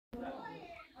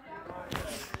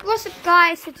What's up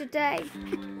guys, so today,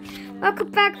 welcome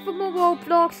back for more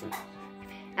Roblox,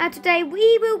 and today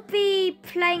we will be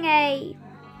playing a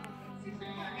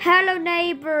Hello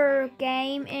Neighbor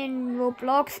game in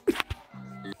Roblox,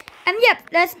 and yep,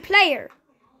 let's play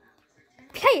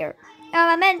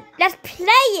let's play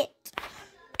it.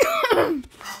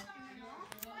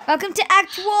 Welcome to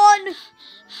Act 1.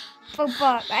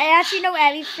 But I actually know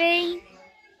everything.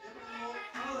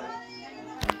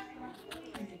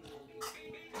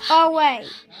 Oh wait.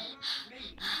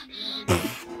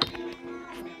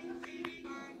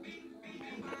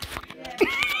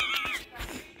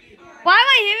 Why am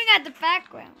I hearing at the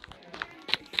background?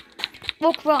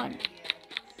 Walk, run.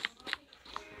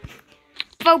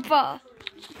 Boba.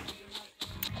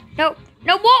 No,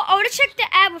 what? I want to check the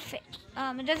error thing.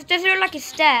 Does it look like a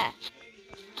stair?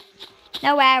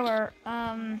 No error.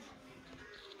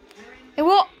 It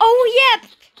will. Oh yeah.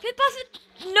 People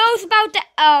knows about the.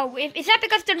 Oh, is that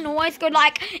because the noise goes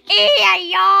like? Yeah.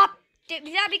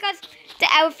 Is that because the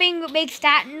error thing makes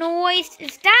that noise?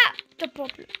 Is that the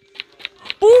problem?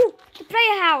 Ooh, the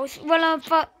player house. Well,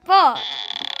 but.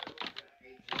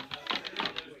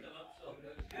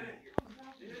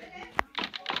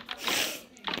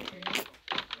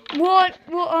 What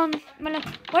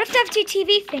if the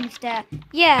FTTV thing's there?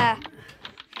 Yeah.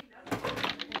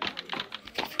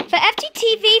 The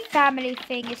FTTV family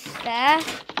thing is there.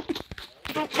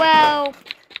 Well,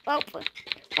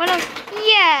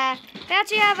 yeah. They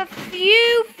actually have a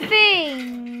few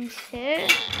things here.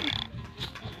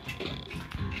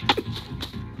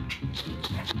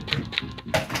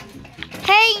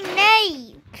 Hey,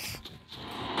 Napes!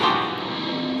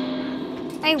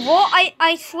 Hey, what?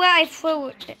 I swear I threw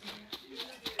it.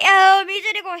 He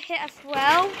didn't got hit as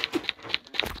well.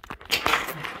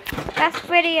 That's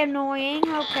pretty annoying.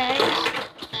 Okay.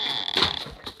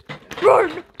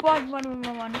 Run!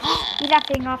 He's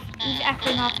acting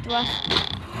after us.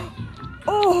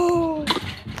 Oh!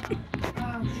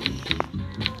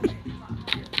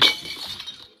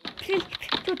 Please,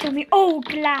 don't tell me. Oh,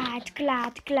 glad.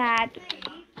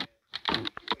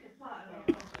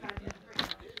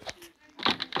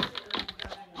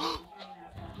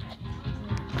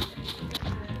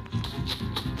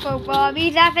 Oh,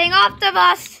 Bobby's laughing after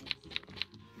us.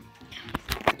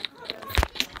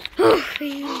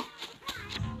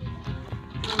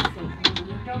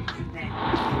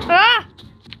 Ah!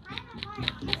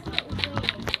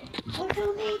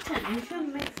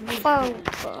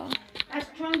 That's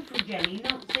trifle jelly,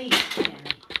 not seed jelly.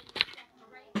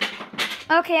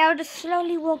 Okay, I'll just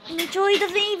slowly walk. Joy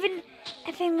doesn't even.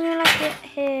 I think we like it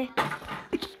here.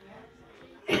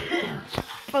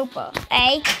 Boba.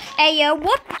 Hey,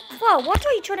 what? Whoa, what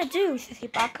are you trying to do, Sissy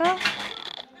Baka?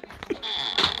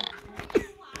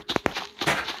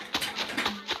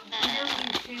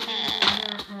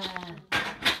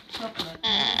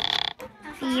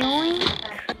 Yoink.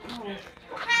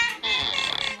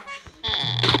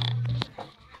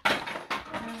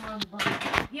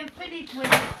 You finished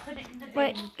with it, put it in the bin.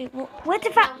 Wait, what the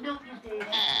fuck? No,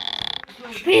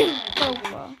 you did.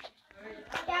 Boba.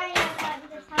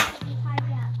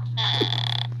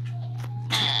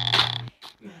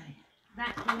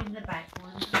 That's in the back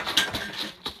one.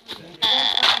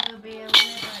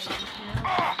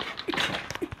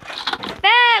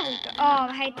 There we go. Oh,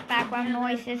 I hate the background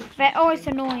noises. They're always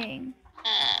annoying.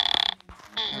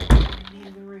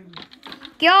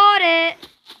 Got it.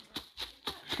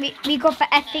 We got the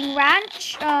effing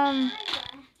ranch.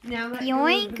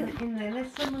 Yoink.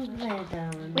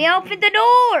 We opened the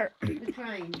door. The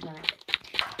train's back.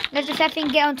 Let's just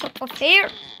effing get on top of here.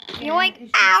 Yoink.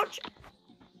 Ouch.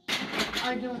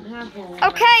 I don't have all.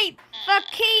 Okay, the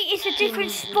key is a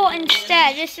different spot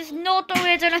instead. This is not the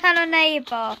original Hello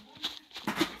Neighbor.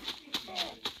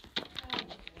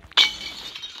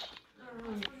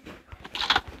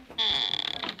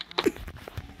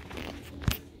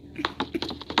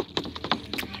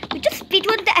 We just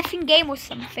speedrun the effing game or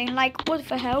something. Like, what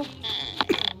the hell?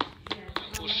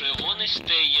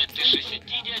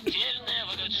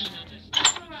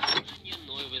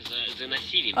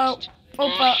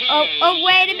 Oh,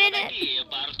 wait a minute.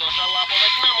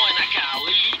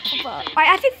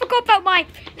 I think I forgot about my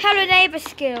Hello Neighbor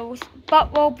skills,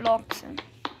 but Roblox.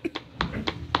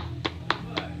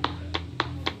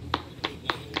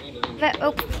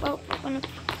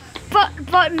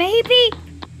 But maybe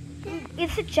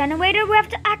it's a generator we have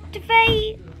to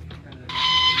activate.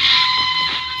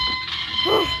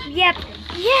 Yep.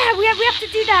 Yeah, we have to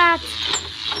do that.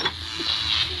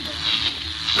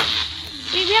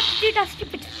 We have to do that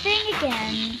stupid thing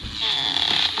again.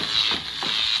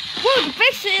 Whoa, the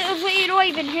base you don't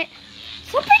even hit.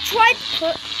 Somebody tried to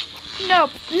put...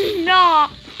 Nope. No.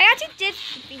 I actually did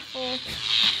this before.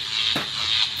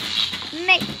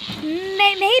 Maybe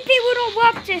it wouldn't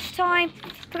work this time.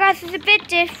 Because it's a bit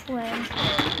different.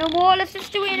 No more, let's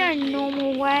just do it in a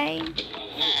normal way.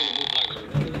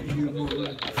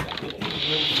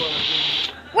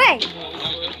 Wait.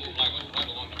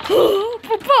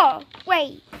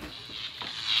 Wait.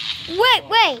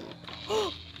 Wait.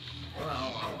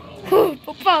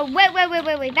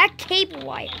 Wait. That cable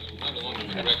wire.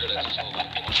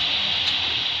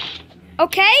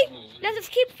 Okay, let's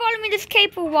just keep following this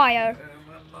cable wire.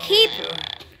 Keep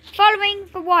following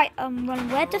the wire.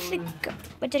 Where does it go?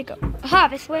 Where did it go? Aha,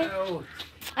 this way.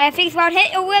 I think it's about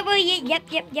here. Oh, wait. Yep.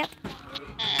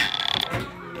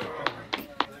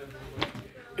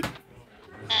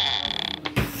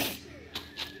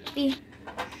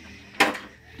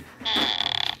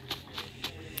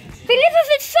 He lives us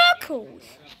in circles.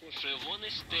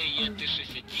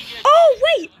 Oh,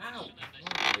 wait.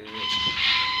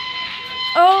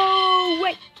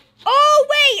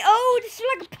 Oh, this is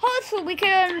like a puzzle. We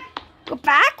can go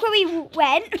back where we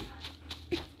went.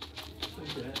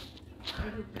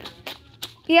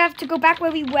 We have to go back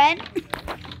where we went.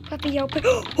 Let me open.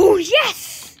 Oh,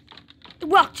 yes. It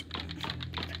worked.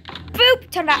 Boop.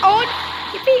 Turn that on.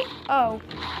 Yippee. Oh.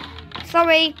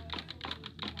 Sorry.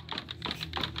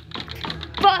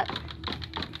 But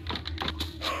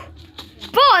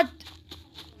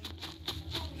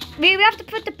we have to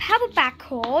put the power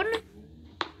back on.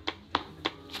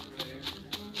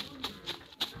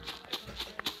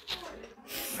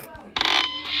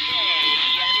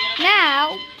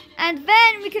 Now, and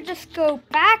then we could just go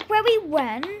back where we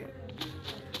went.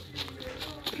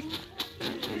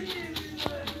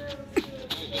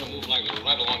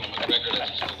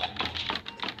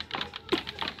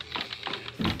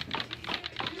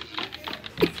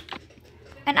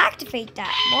 And activate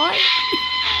that, what?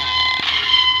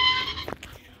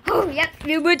 Oh, yep,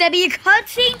 would there be a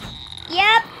cutscene?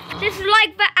 Yep, this is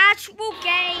like the actual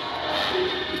game.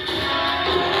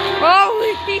 Oh,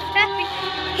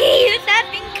 he is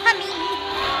having coming.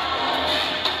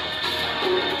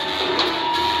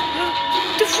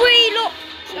 The free lock.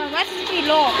 Oh, that's the free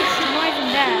lock. It's not even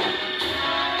there.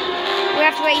 We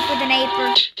have to wait for the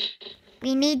neighbor.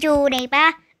 We need you,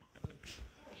 neighbor.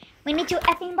 We need your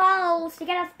effing balls to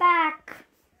get us back.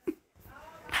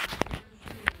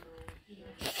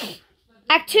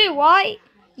 Act 2, right?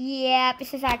 Yeah,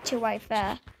 this is Act 2 right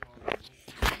there.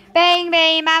 Bang,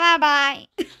 bang, bye, bye,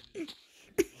 bye.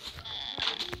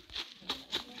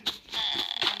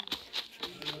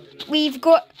 We've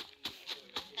got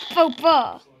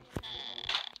Boba.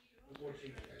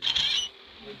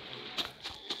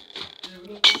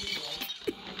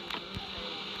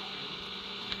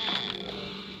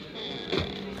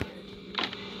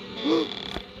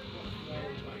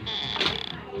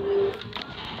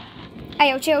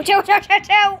 Hey, chill.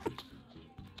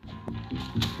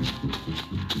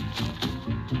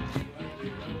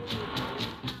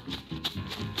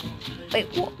 Wait,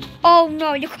 what? Oh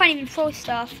no, you can't even throw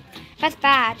stuff. That's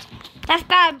bad. That's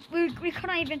bad. We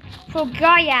can't even throw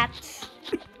Gaiats.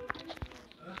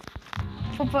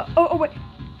 Oh, wait.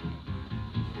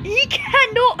 He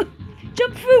cannot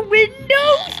jump through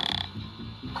windows?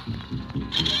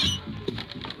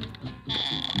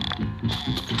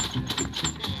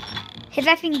 His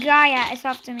effing Gaiat is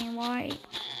after me, why?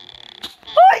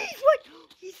 Oh,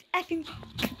 he's effing...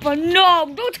 But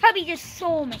no, don't tell me you just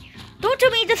saw me. Don't tell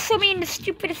me you just saw me in the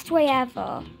stupidest way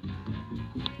ever.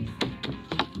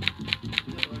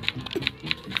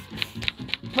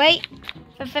 Wait,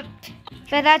 there's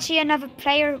actually another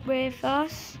player with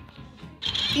us.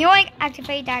 You want to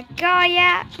activate that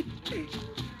Gaiat.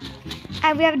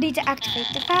 And we need to activate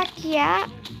the Gaiat.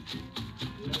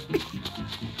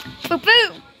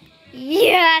 Boo-boo!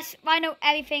 Yes, I know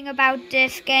everything about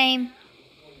this game.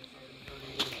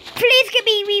 Please get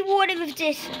me rewarded with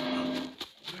this.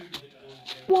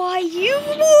 Why you?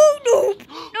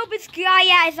 Nope, this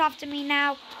Gaiat is after me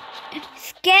now.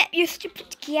 Get you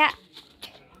stupid Gaiat.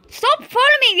 Stop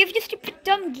following me with your stupid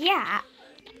dumb Gaiat.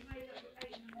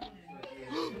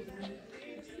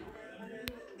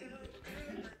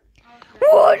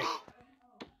 What?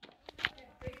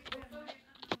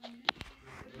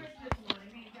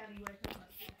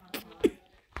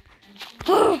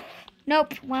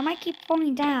 Nope, why am I keep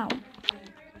falling down?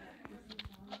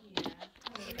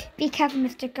 Be careful,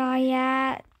 Mr.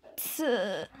 Gaiat.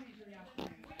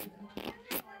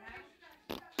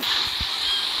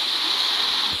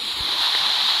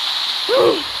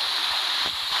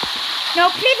 No,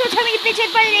 please don't tell me you're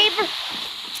bitten by the neighbor.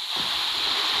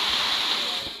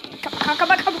 Come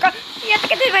on. You have to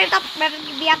get to the very top.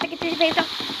 We have to get to the very top.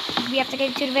 We have to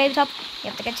get to the very top. We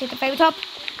have to get to the very top.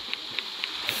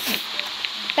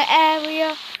 The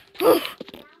area.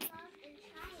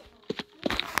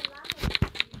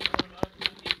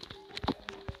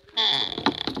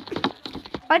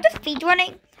 Are the feet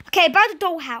running? Okay, about the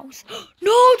dollhouse.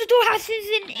 No, the dollhouse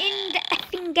isn't in the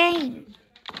effing game.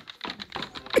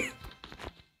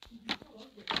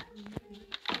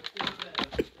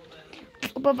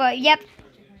 Yep.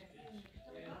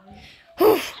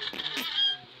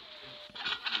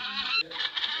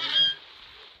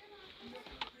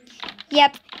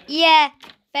 Yep. Yeah.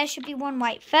 There should be one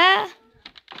right there.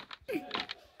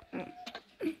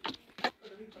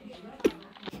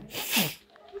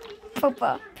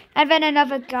 And then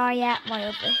another guy right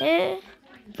over here.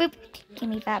 Boop. Give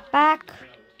me that back.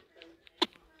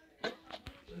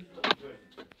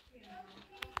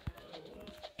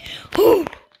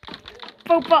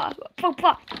 How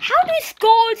do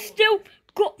Scott still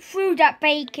got through that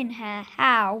bacon here?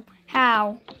 How?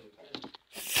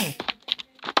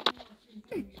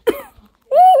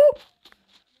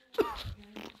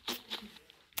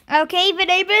 Okay, the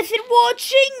neighbor isn't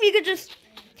watching. We could just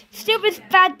steal this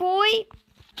bad boy.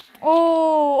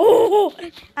 Oh,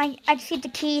 I see the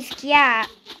keys. Yeah.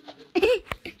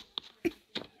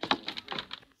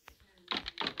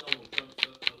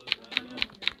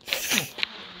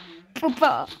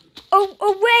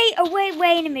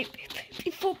 Wait a minute.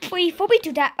 Before we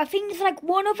do that, I think there's like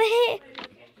one over here.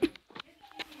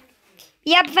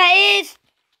 Yep, there is.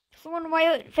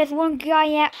 There's one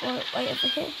guy right over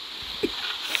here.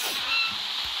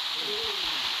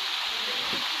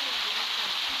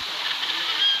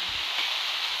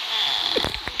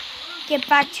 Get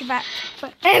back to that.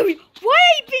 Why are you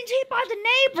being hit by the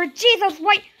neighbor? Jesus,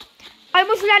 wait. I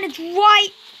almost landed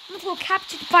right. I almost got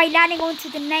captured by landing onto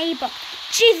the neighbor.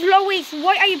 Jeez, Lois,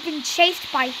 why are you being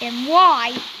chased by him?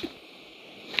 Why?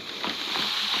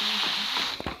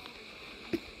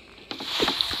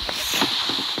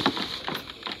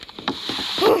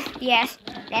 Yes,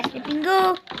 let's flip and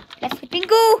go. Let's flip and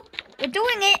go. We're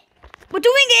doing it. We're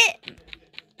doing it.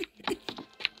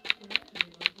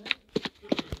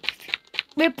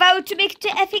 We're about to make it to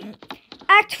effing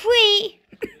Act 3.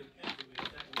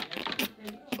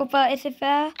 But is it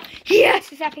there?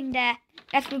 Yes, it's effing there.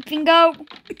 Let's flip and go.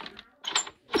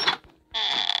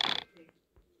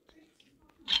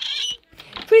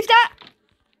 Freeze that.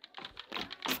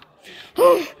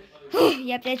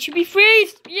 Yep, that should be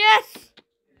freezed. Yes.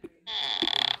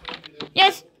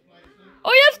 Yes.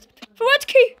 Oh, yes. The red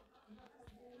key.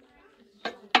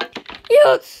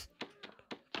 Yes.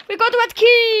 We got the red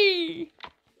key.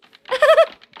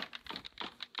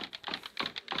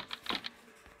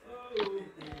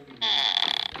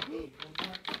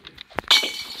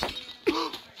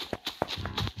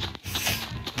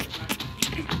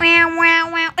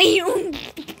 Wow.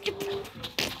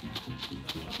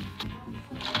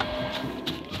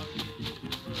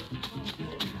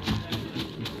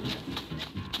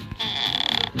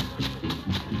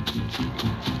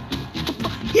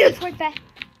 Yes, right there.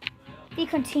 He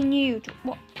continued.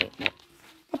 What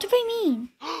do they mean?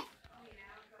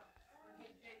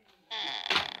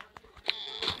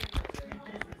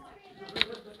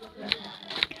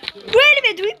 Wait a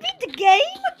minute, do we beat the game?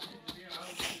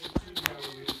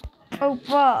 Oh,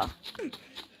 bruh.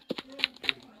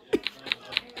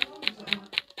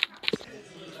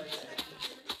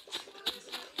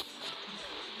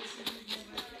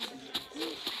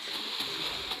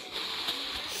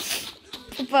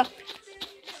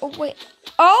 Oh, wait.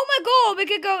 Oh my god, we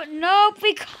could go. Nope,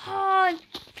 we can't.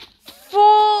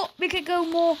 We could go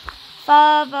more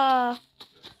further.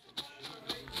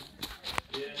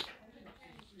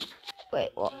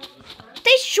 Wait, what?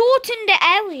 They shortened the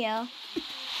area.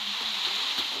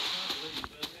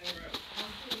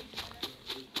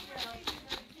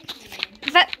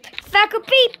 That could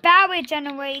be barrier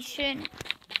generation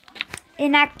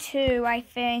in Act 2, I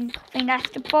think. I think that's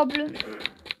the problem.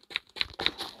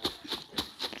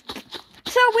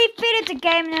 So we beat the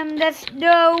game and there's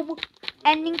no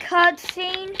ending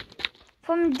cutscene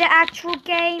from the actual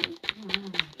game.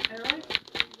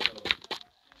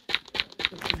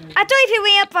 I don't think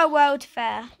we up our world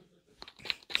fair.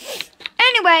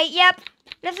 Anyway, yep.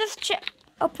 Let's just check.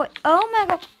 Oh my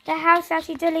god, the house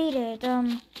actually deleted.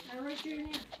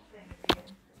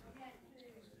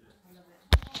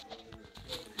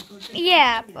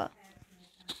 Yeah, but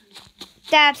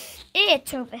that's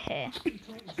it over here.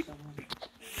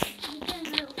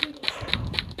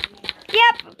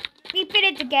 Yep, we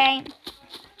beat the game.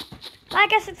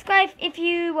 Like and subscribe if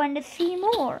you want to see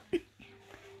more.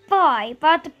 Bye.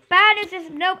 But the bad news is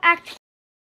no Act